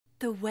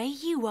The way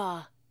you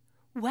are,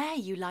 where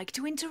you like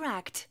to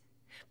interact.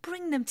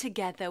 Bring them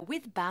together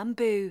with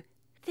Bamboo.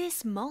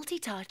 This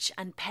multi-touch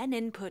and pen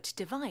input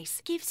device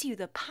gives you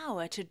the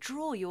power to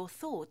draw your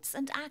thoughts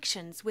and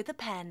actions with a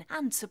pen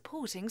and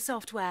supporting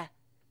software.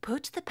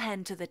 Put the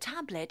pen to the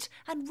tablet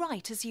and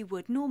write as you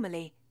would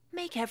normally.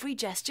 Make every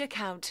gesture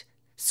count.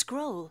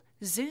 Scroll,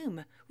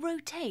 zoom,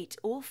 rotate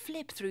or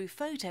flip through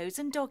photos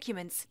and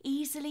documents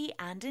easily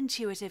and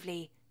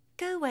intuitively.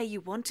 Go where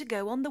you want to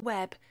go on the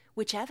web,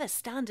 whichever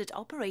standard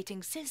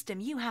operating system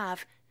you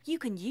have. You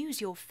can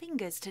use your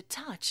fingers to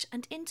touch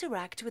and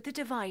interact with the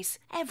device,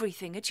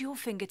 everything at your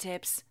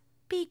fingertips.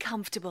 Be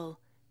comfortable,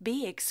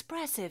 be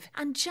expressive,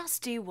 and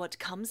just do what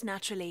comes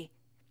naturally.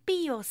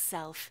 Be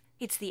yourself.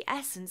 It's the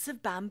essence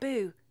of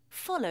Bamboo.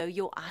 Follow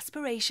your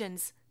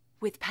aspirations.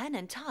 With Pen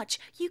and Touch,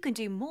 you can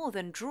do more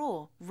than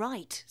draw,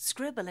 write,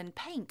 scribble, and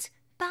paint.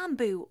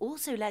 Bamboo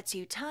also lets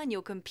you turn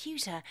your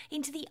computer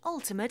into the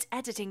ultimate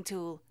editing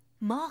tool.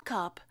 Mark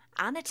up,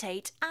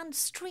 annotate, and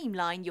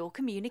streamline your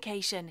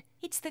communication.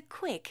 It's the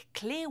quick,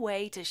 clear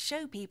way to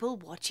show people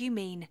what you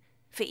mean.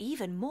 For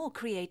even more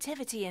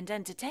creativity and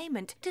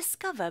entertainment,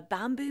 discover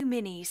Bamboo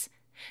Minis.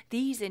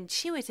 These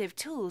intuitive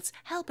tools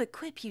help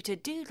equip you to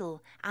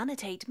doodle,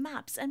 annotate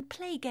maps, and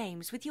play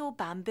games with your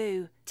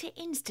Bamboo. To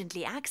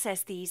instantly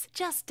access these,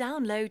 just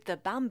download the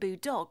Bamboo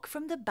dock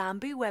from the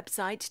Bamboo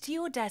website to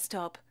your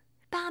desktop.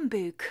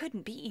 Bamboo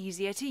couldn't be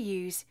easier to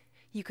use.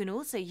 You can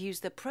also use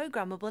the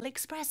programmable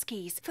Express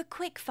keys for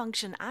quick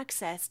function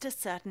access to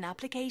certain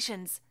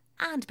applications.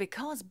 And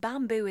because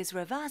Bamboo is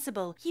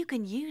reversible, you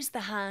can use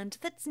the hand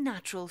that's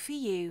natural for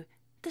you.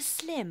 The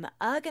slim,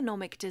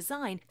 ergonomic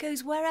design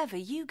goes wherever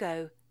you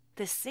go.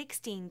 The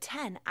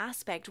 16:10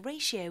 aspect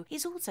ratio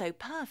is also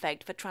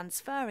perfect for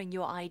transferring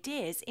your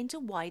ideas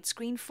into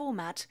widescreen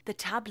format. The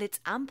tablet's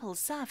ample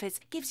surface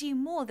gives you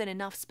more than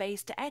enough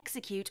space to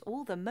execute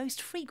all the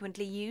most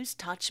frequently used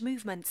touch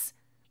movements.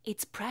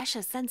 Its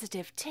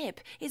pressure-sensitive tip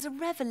is a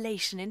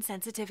revelation in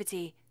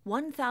sensitivity.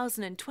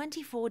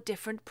 1,024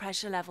 different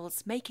pressure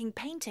levels, making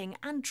painting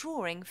and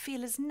drawing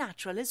feel as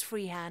natural as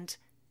freehand.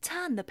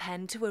 Turn the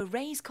pen to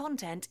erase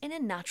content in a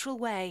natural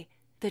way.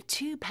 The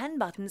 2 pen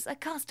buttons are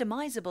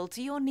customizable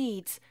to your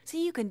needs, so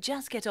you can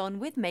just get on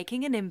with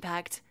making an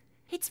impact.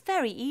 It's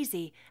very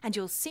easy, and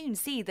you'll soon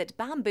see that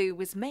Bamboo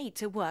was made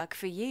to work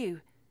for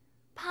you.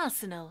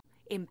 Personal,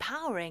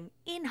 empowering,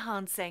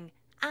 enhancing,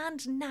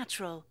 and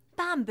natural.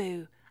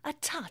 Bamboo, a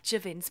touch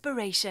of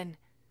inspiration.